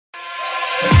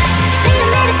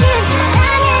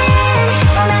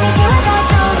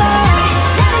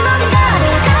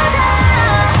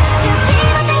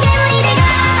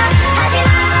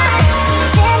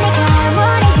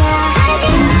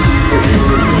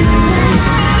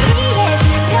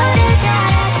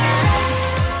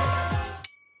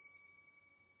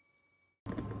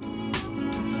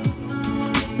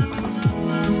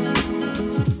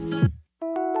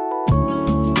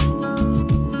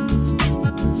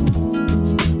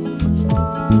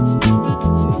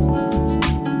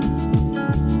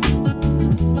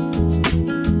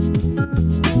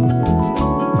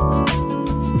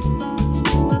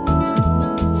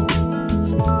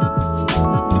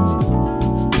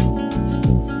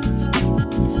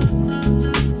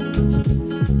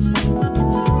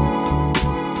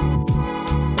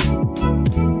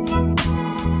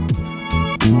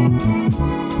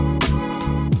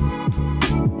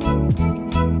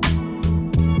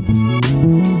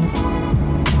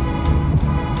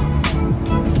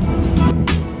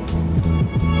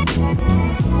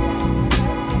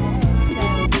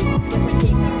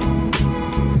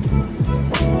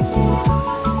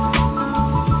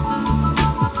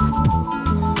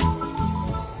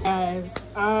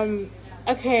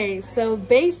Okay, so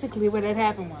basically what had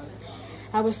happened was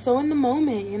I was so in the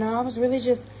moment, you know. I was really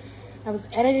just, I was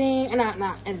editing, and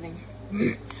not editing.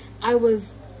 I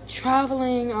was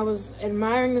traveling, I was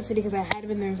admiring the city because I hadn't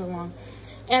been there in so long,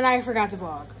 and I forgot to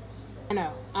vlog. I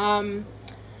know.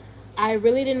 I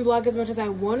really didn't vlog as much as I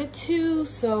wanted to,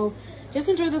 so just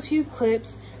enjoy those few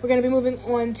clips. We're gonna be moving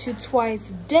on to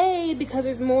twice a day because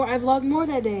there's more. I vlogged more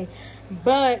that day,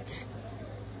 but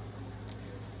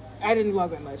I didn't vlog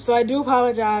that much, so I do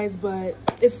apologize, but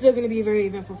it's still gonna be a very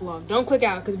eventful vlog. Don't click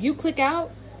out, because if you click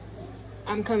out,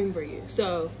 I'm coming for you.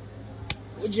 So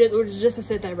just to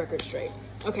set that record straight.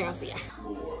 Okay, I'll see ya.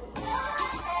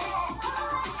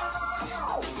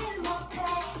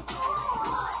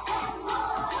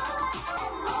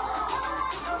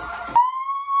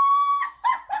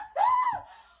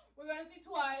 We're gonna see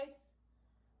twice.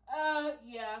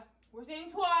 Yeah, we're seeing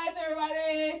twice,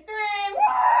 everybody. Scream!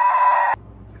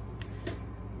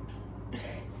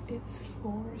 It's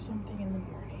 4 something in the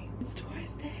morning. It's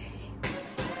twice day.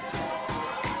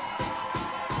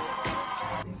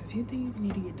 There's a few things we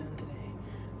need to get done today.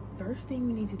 First thing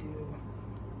we need to do,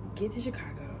 get to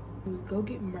Chicago, go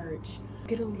get merch,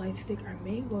 get a light stick. Our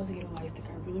main goal is to get a light stick.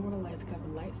 I really want a light stick. I have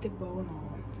a light stick bow and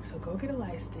all. So go get a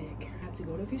light stick. I have to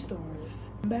go to a few stores.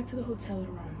 Come back to the hotel at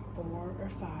around 4 or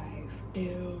 5.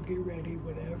 Chill, get ready,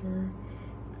 whatever,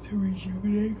 to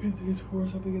rejuvenate because it is 4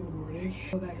 something in the morning.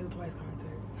 Go back to the Twice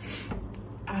concert.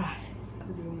 I have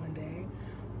to do it one day,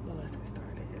 but let's get started.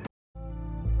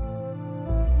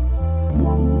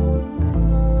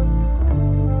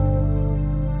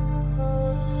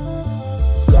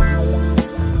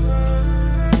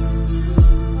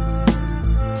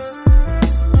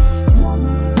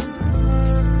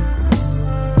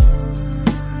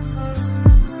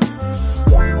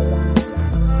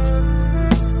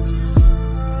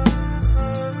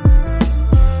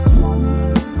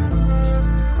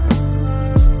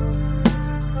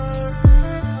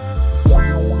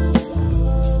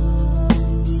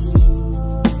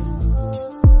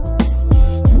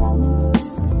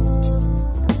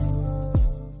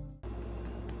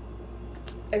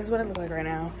 This is what I look like right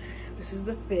now. This is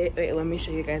the fit. Wait, let me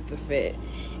show you guys the fit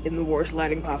in the worst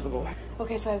lighting possible.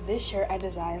 Okay, so I have this shirt. I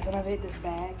designed some of it, this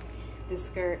bag, this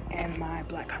skirt, and my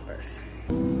black Converse.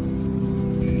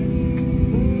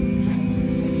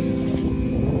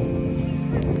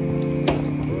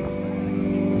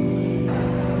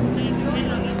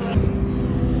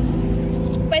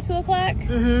 By 2 o'clock?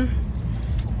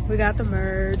 Mm-hmm. We got the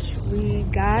merch. We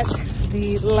got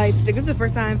the light stick. This is the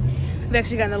first time we've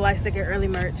actually gotten a light stick at early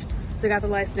merch. So we got the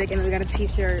light stick and we got a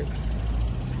t-shirt.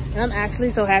 And I'm actually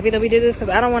so happy that we did this because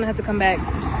I don't want to have to come back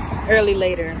early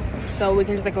later. So we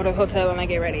can just like go to the hotel and like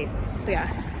get ready. So yeah.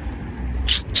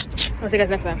 I'll see you guys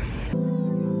next time.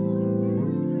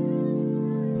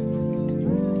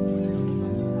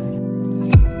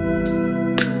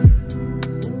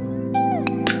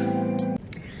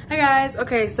 Hi guys.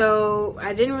 Okay, so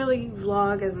I didn't really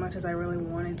vlog as much as I really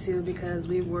wanted to because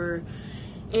we were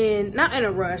not in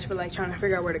a rush, but like trying to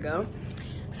figure out where to go.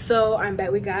 So I'm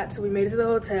back. We made it to the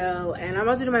hotel and I'm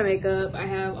about to do my makeup. I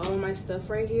have all of my stuff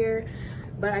right here,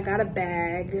 but I got a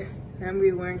bag that I'm gonna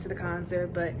be wearing to the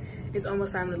concert, but it's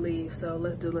almost time to leave. So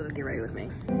let's get ready with me.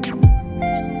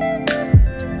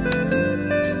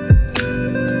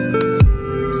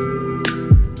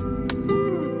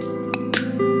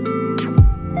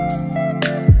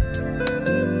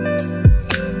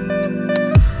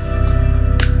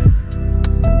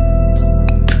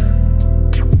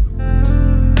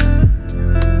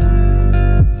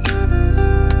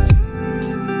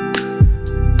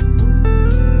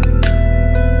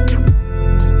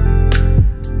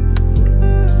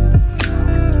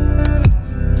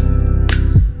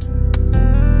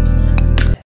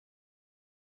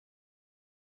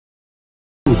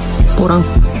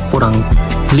 Orang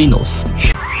Linos.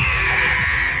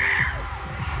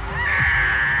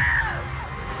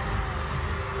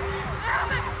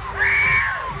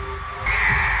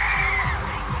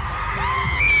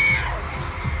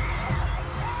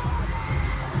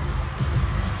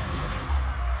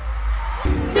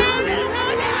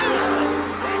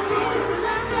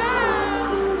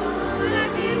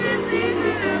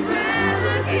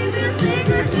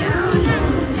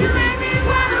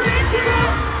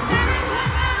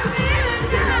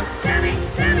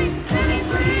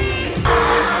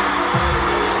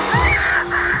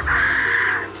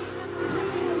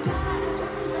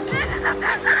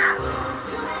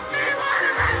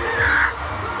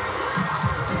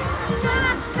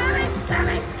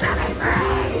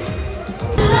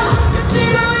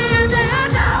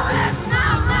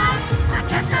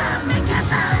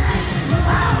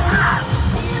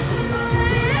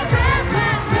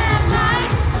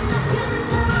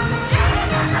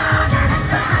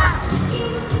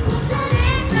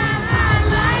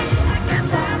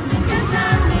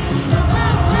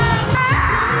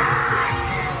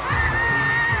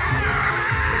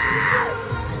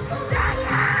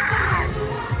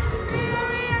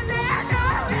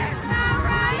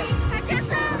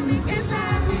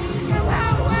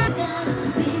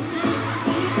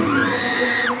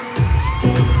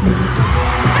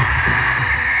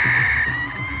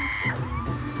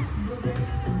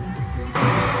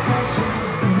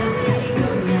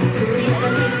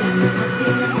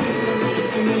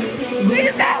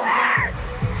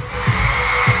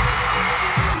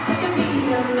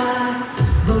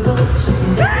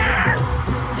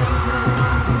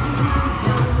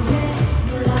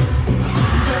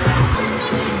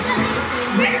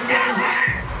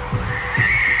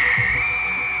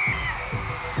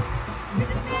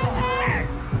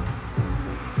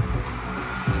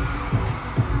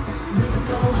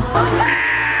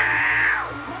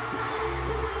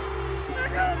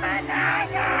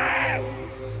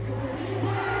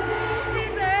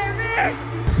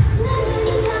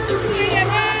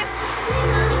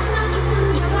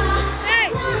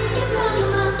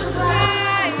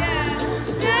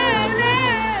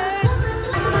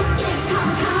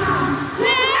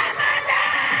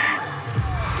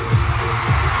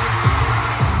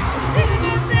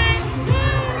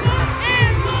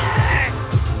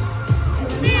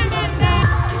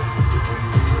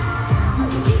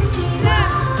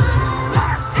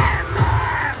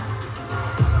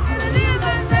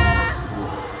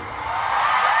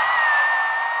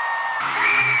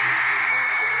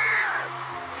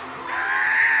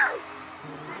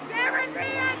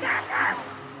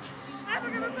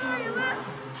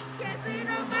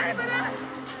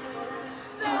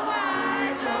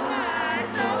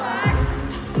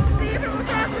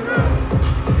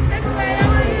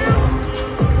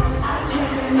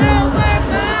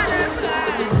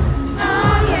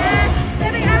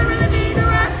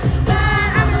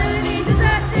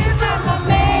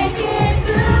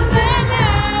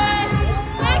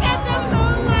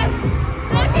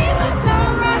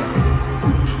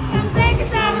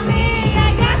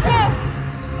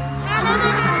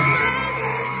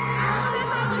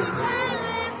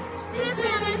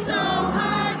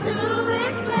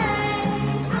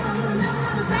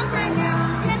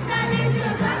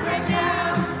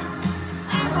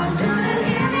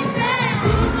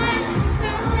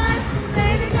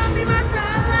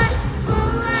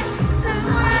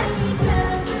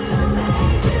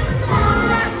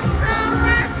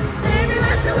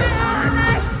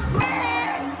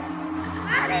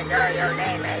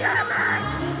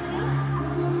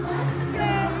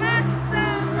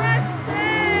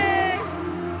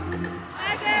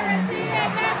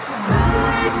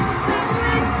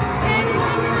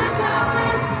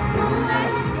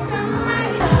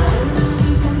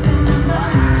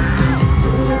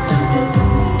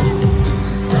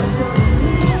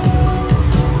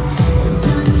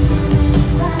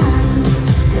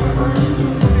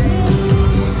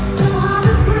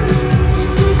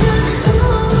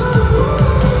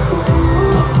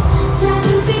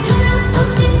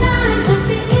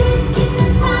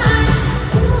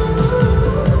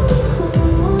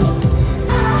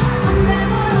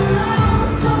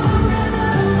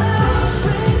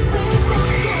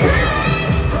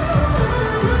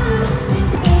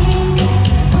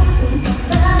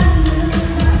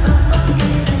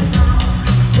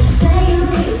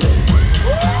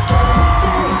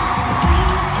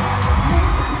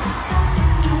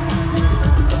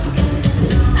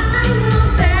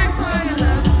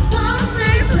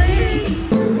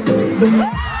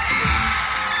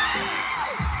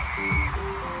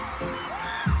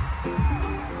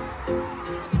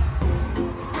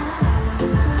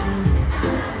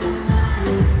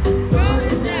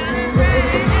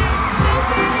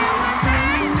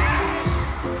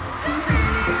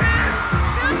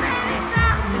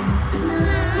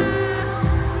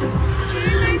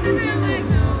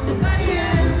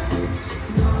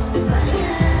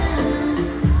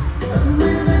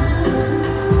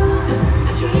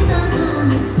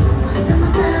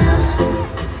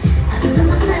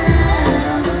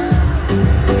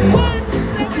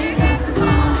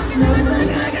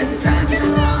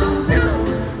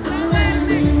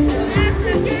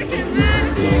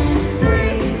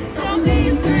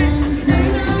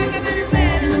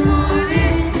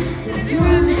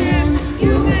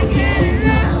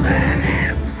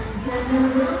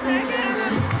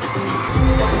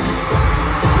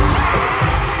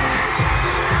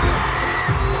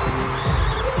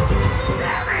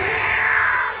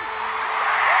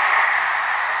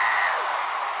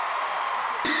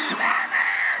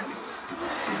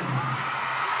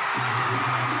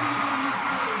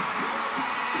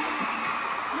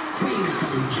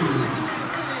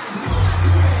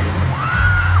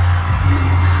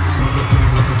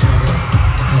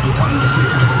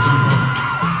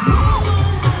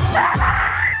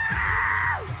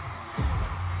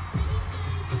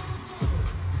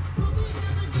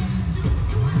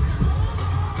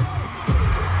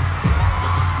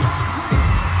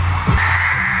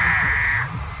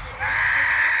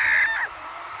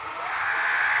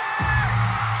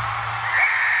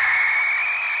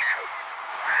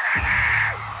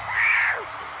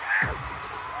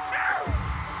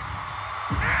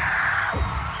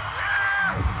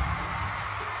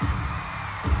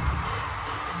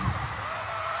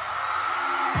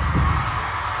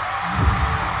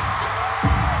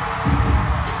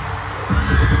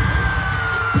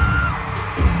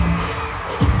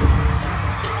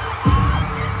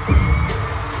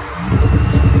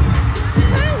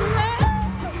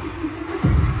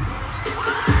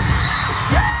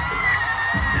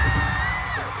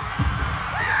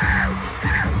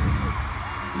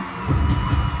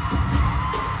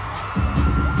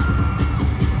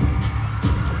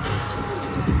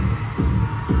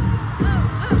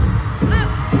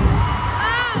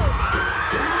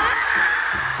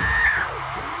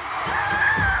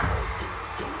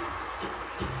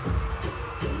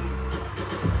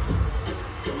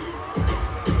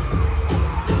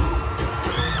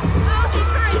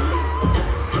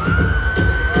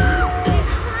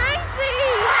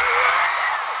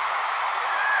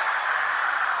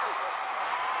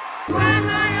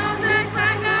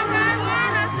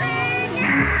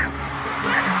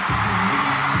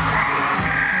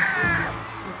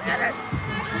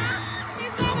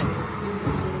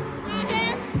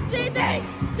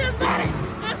 face. Just let it.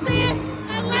 I see it.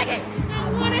 I like it.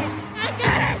 I want it. I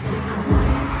got it.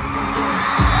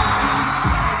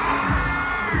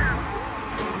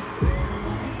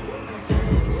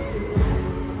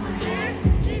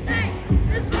 She thinks.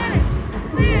 Just let it. I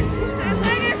see it. I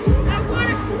like it. I want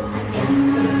it.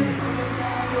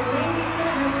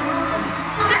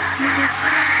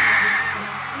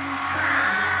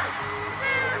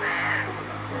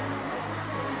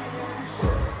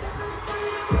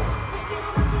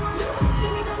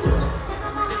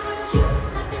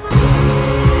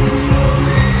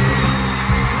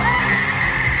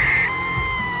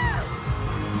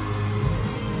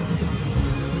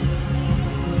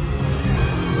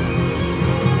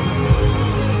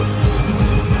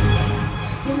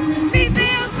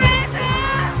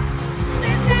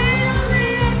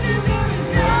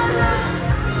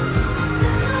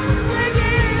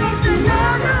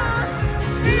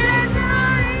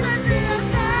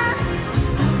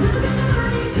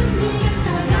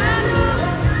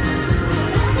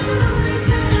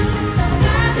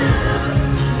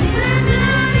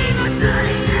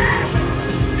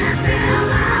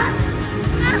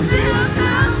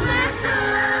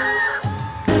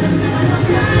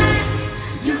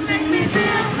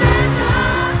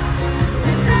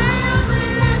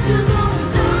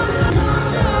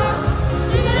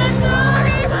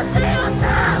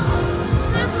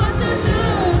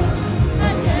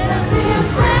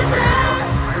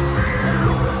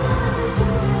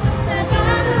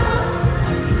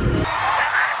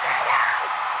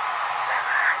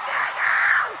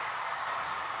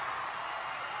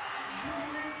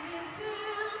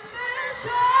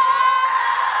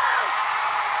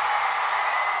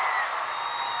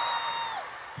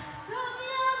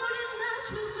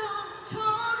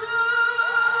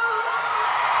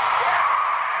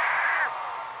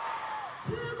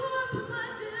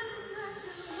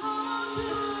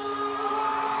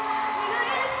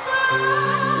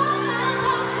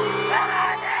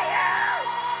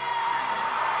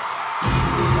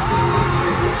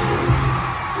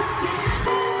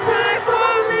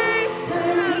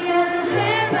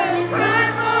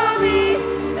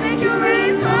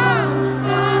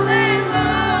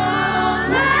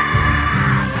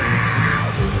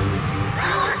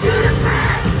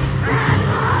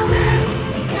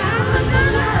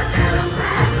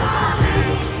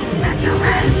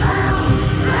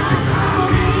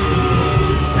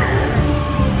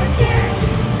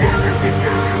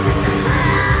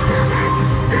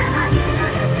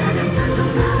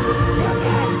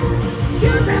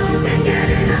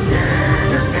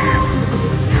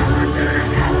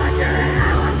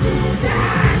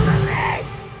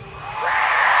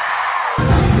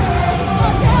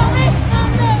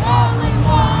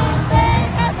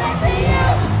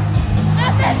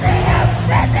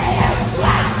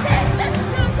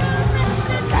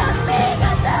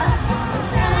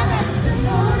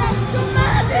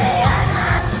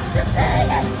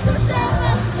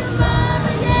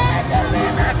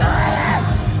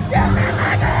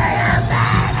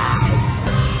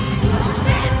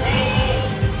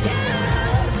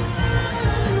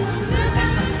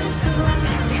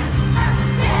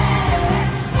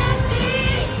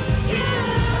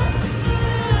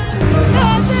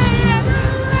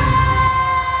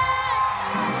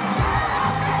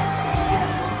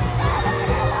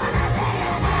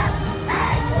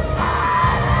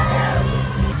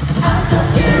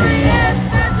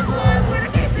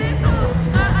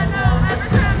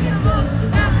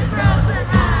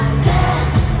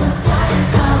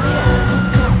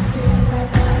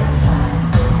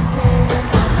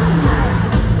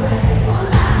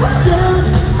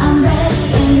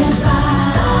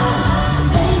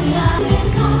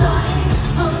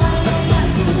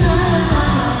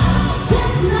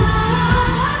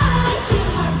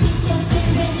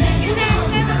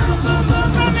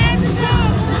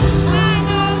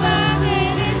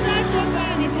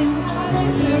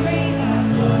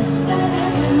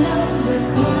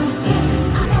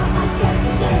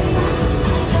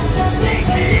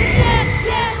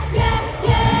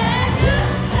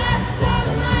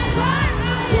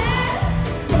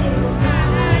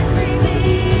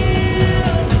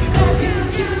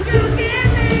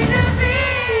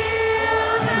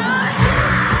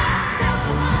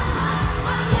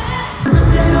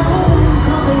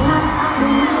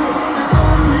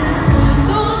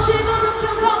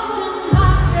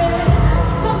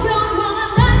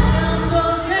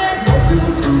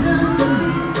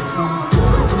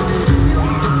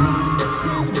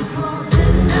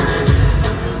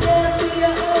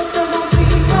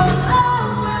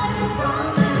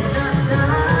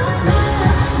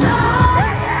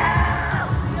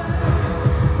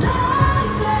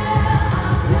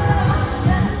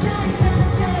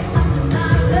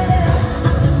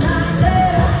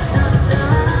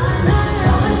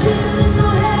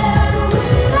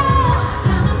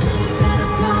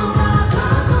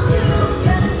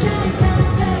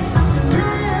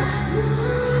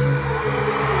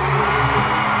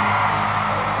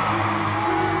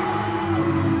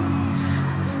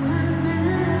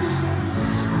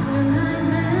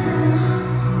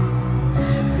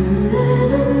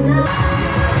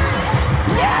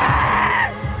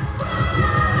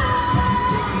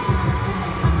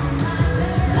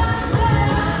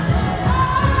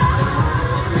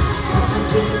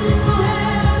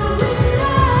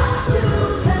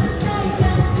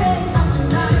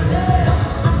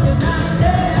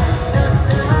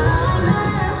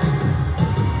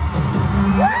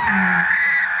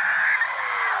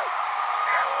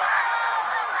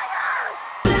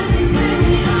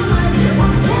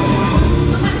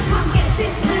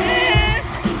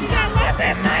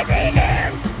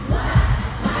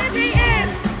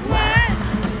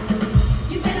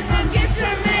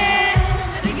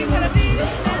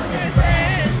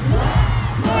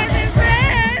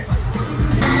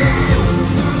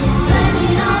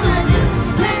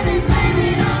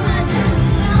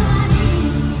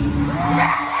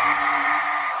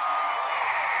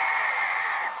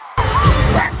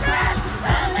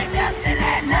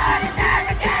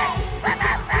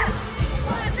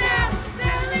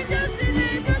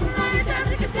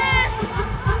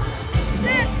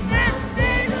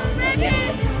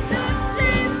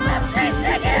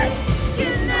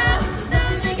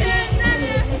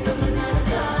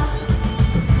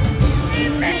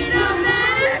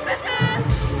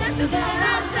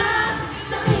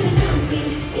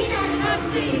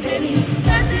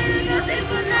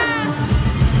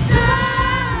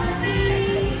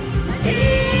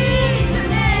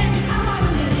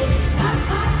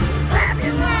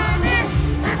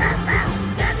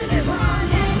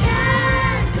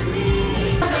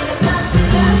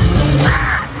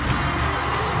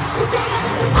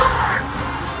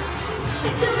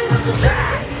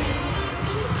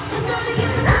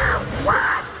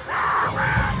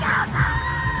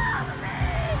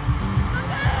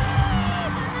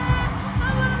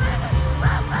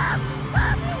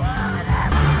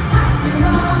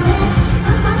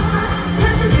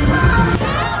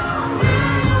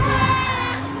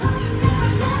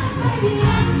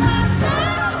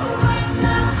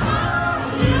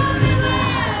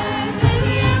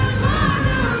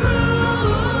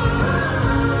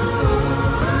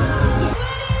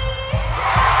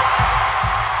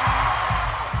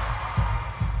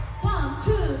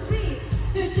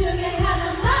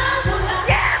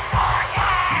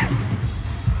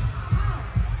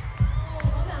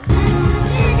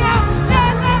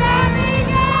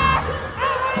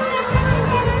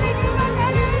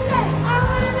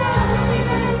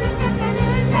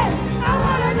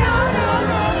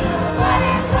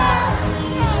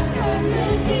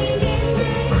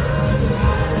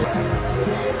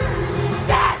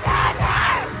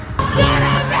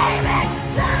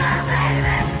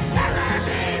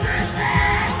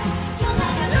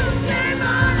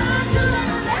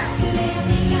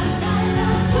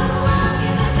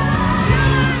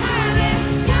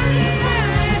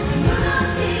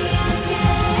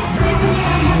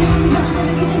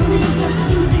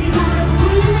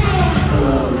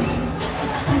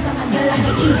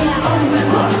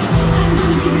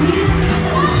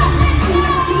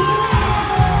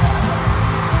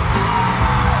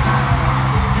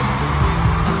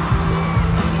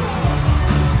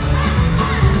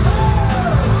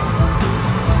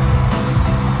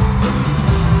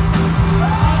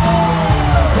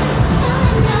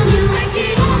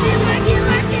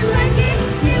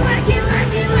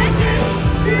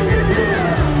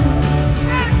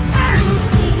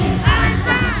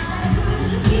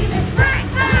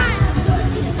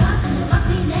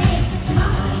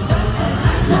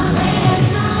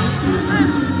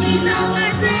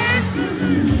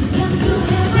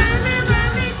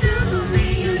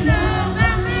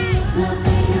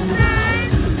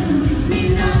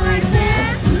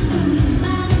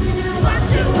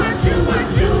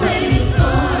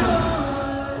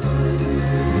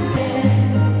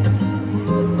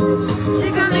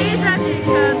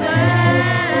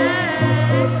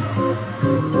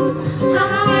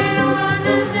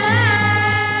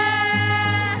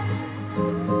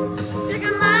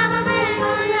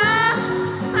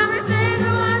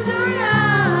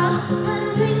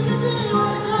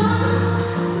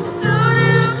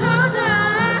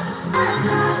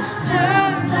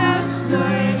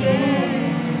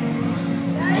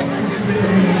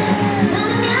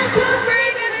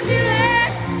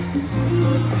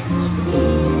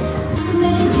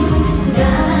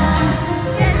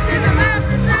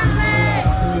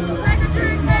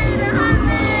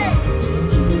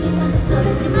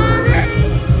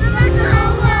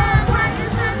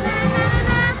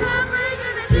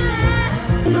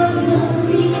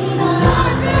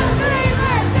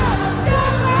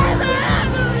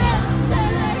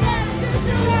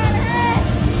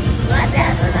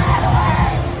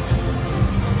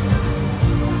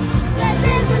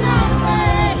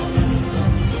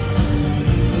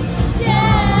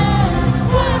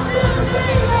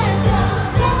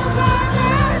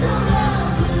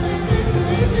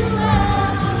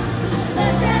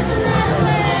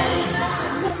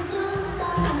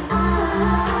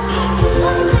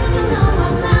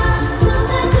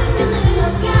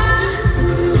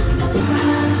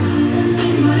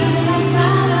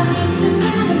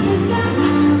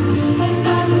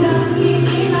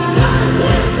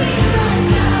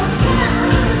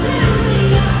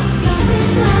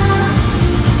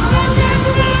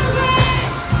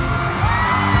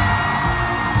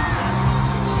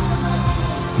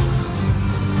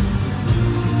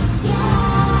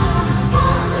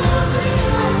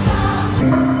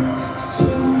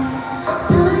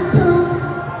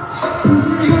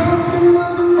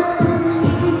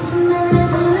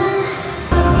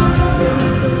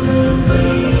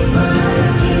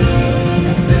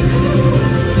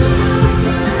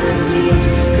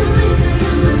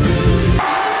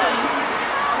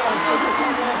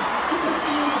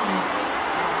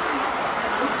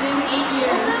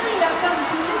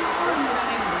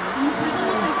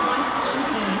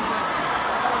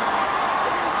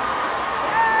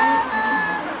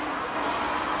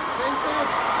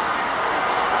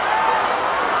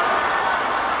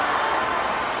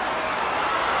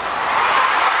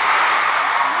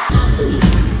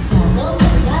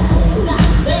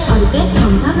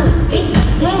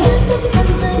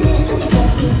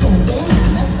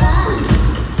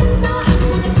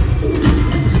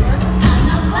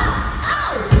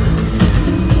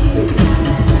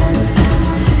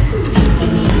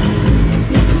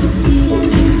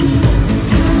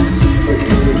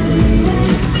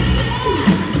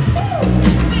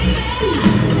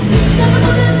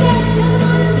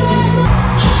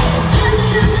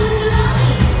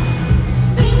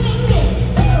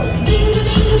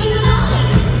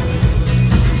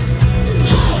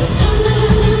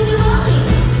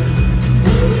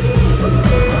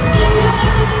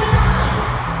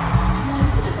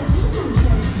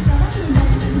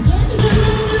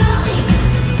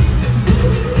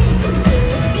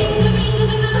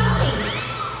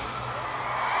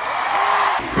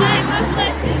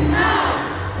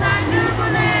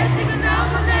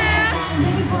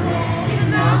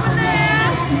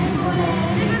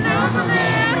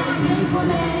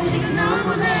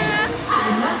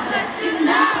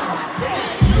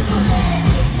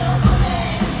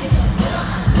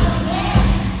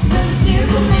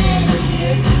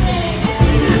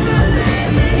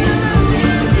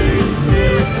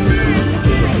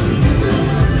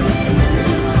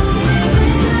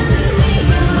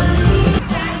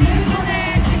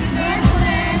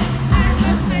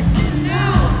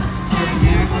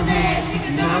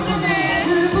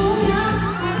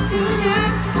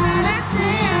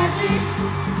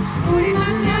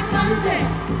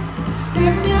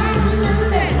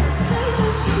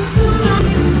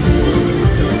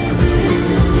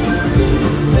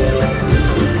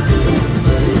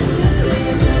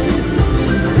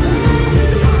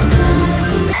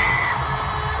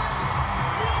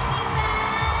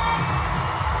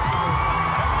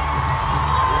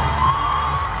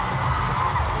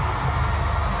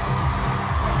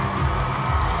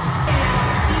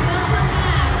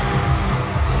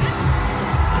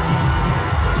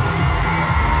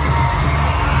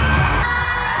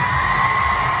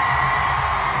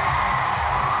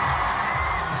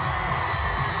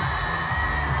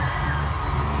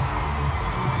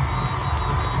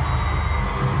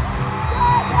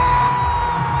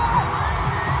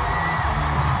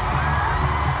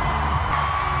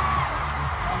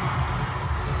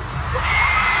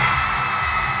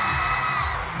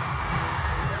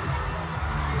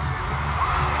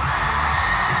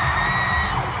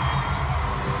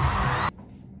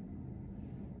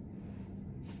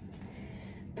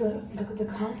 the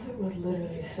concert was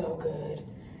literally so good.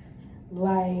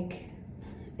 Like,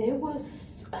 it was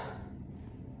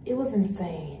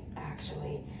insane,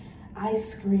 actually. I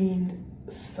screamed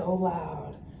so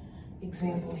loud.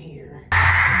 Example here.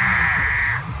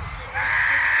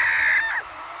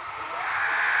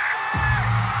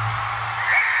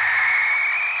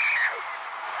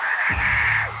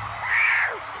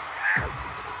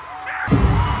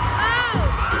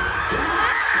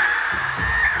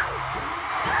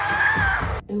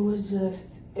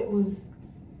 It was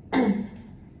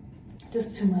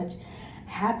just too much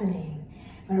happening.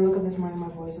 When I woke up this morning, my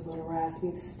voice was a little raspy.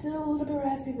 It's still a little bit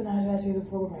raspy, but not as raspy as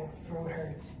before, but my throat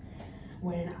hurts.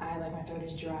 When my throat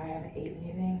is dry, I haven't ate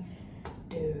anything.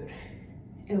 Dude,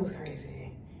 it was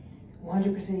crazy.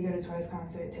 100% you go to Twice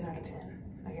concert, 10 out of 10,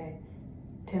 okay?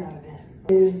 10 out of 10.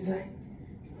 It is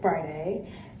Friday,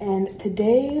 and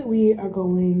today we are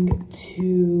going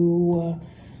to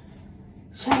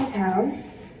Chinatown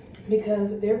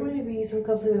because there are going to be some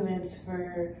couple of events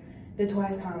for the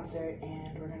Twice concert,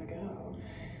 and we're gonna go.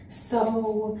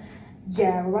 So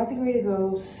yeah, we're about to get ready to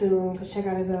go soon because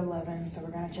checkout is at 11, so we're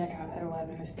gonna check out at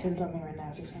 11. It's 10 something right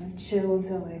now, so we're just gonna chill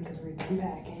until then because we're done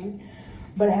packing.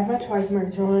 But I have my Twice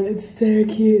merch on. It's so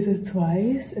cute. It says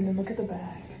Twice, and then look at the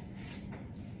back.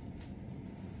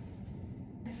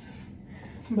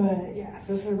 But yeah,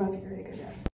 so we're about to get ready to go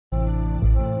down.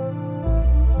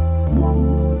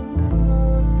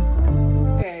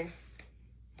 Okay,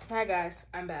 hi guys,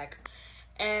 I'm back.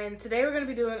 And today we're gonna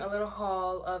be doing a little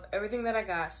haul of everything that I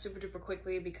got super duper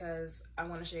quickly because I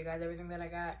wanna show you guys everything that I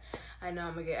got. I know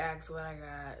I'm gonna get asked what I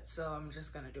got, so I'm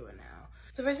just gonna do it now.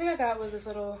 So first thing I got was this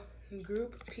little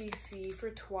group PC for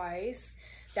Twice.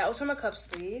 That was from a cup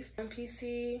sleeve. One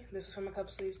PC, this was from a cup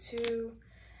sleeve too.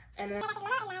 And then like little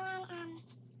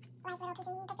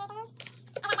PC picture thingies.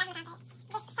 I got that from the concert.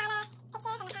 This sauna picture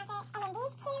from the concert, and then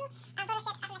these two photo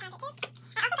strips from the concert too.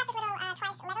 I also got this little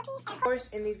Twice Lego piece. Of course,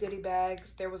 in these goodie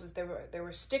bags, there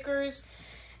were stickers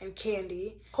and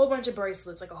candy, a whole bunch of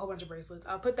bracelets, like a whole bunch of bracelets.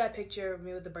 I'll put that picture of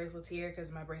me with the bracelets here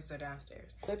because my bracelets are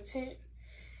downstairs. Lip tint.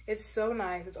 It's so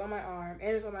nice. It's on my arm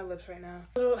and it's on my lips right now.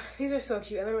 These are so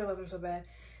cute. I literally love them so bad.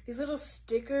 These little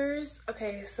stickers.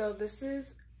 Okay, so this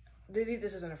isn't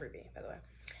a freebie, by the way.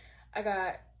 I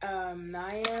got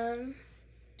Nayeon,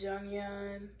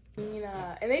 Junghyun,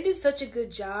 Mina, and they did such a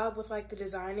good job with like the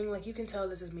designing. Like you can tell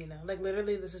this is Mina. Like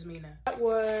literally this is Mina. That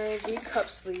was the cup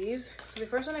sleeves. So the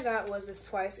first one I got was this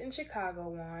Twice in Chicago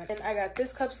one. And I got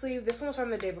this cup sleeve. This one was from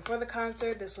the day before the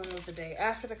concert. This one was the day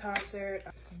after the concert.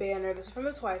 Banner. This is from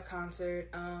the Twice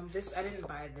concert. This I didn't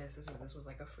buy this. This was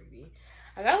like a freebie.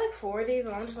 I got like 4 of these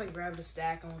and I just like grabbed a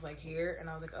stack and was like here. And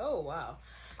I was like, oh wow.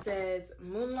 It says,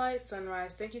 Moonlight,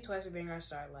 Sunrise, thank you Twice for being our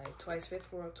starlight. Twice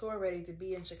 5th World Tour, ready to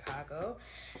be in Chicago.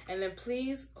 And then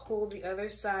please hold the other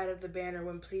side of the banner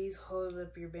when please hold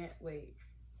up your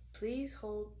please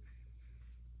hold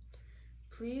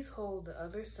the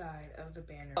other side of the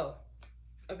banner. Oh,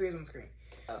 appears on the screen.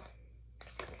 Oh,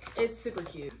 it's super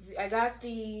cute. I got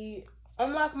the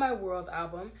Unlock My World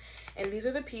album, and these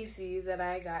are the PCs that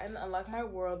I got in the Unlock My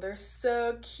World. They're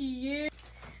so cute.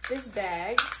 This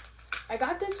bag, I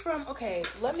got this from, okay,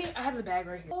 I have the bag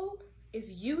right here. Oh,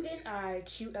 it's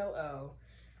UNIQLO,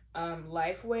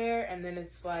 Lifewear, and then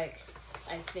it's like,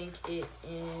 I think it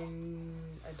in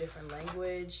a different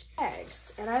language.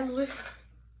 Bags, and I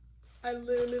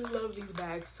literally love these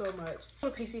bags so much.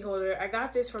 Little PC holder, I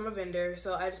got this from a vendor,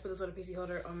 so I just put this little PC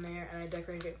holder on there and I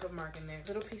decorated it, put mark in there.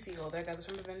 Little PC holder, I got this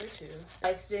from a vendor too.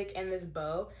 Light stick and this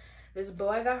bow. This bow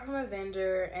I got from a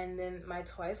vendor, and then my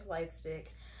Twice light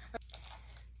stick.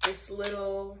 This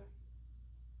little,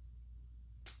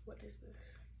 what is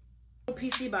this?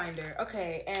 PC binder.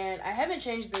 Okay, and I haven't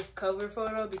changed the cover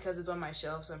photo because it's on my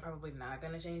shelf, so I'm probably not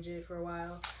gonna change it for a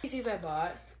while. PCs I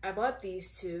bought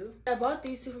these two. I bought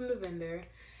these two from the vendor,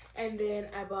 and then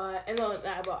I got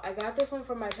this one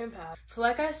from my pen pal. So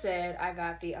like I said, I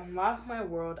got the Unlock My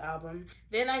World album.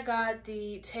 Then I got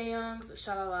the Taeyong's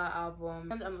Shalala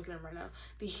album. I'm looking at them right now.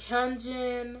 The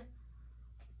Hyunjin.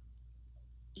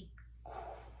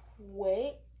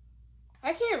 Wait,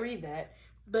 I can't read that,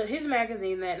 but his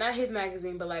magazine, not his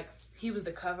magazine, but like he was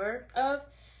the cover of,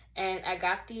 and I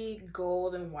got the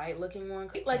gold and white looking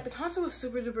one. Like the concert was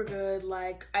super duper good.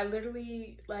 Like I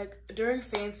literally, like during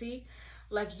Fancy,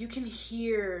 like you can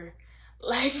hear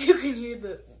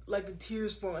the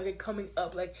tears form, like it coming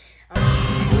up, like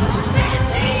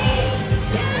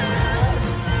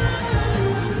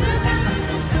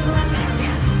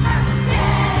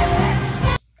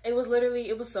it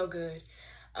was so good.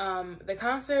 The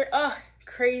concert,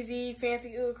 crazy,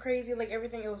 fancy, it was crazy, like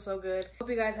everything, it was so good. Hope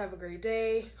you guys have a great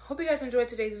day. Hope you guys enjoyed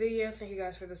today's video. Thank you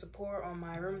guys for the support on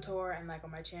my room tour and like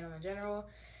on my channel in general.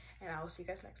 And I will see you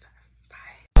guys next time.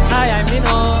 Bye. Hi, I'm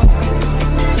Lino.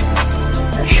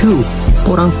 Hugh,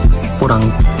 porang, porang,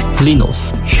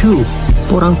 Linos. Hugh,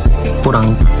 porang,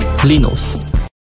 porang, Linos.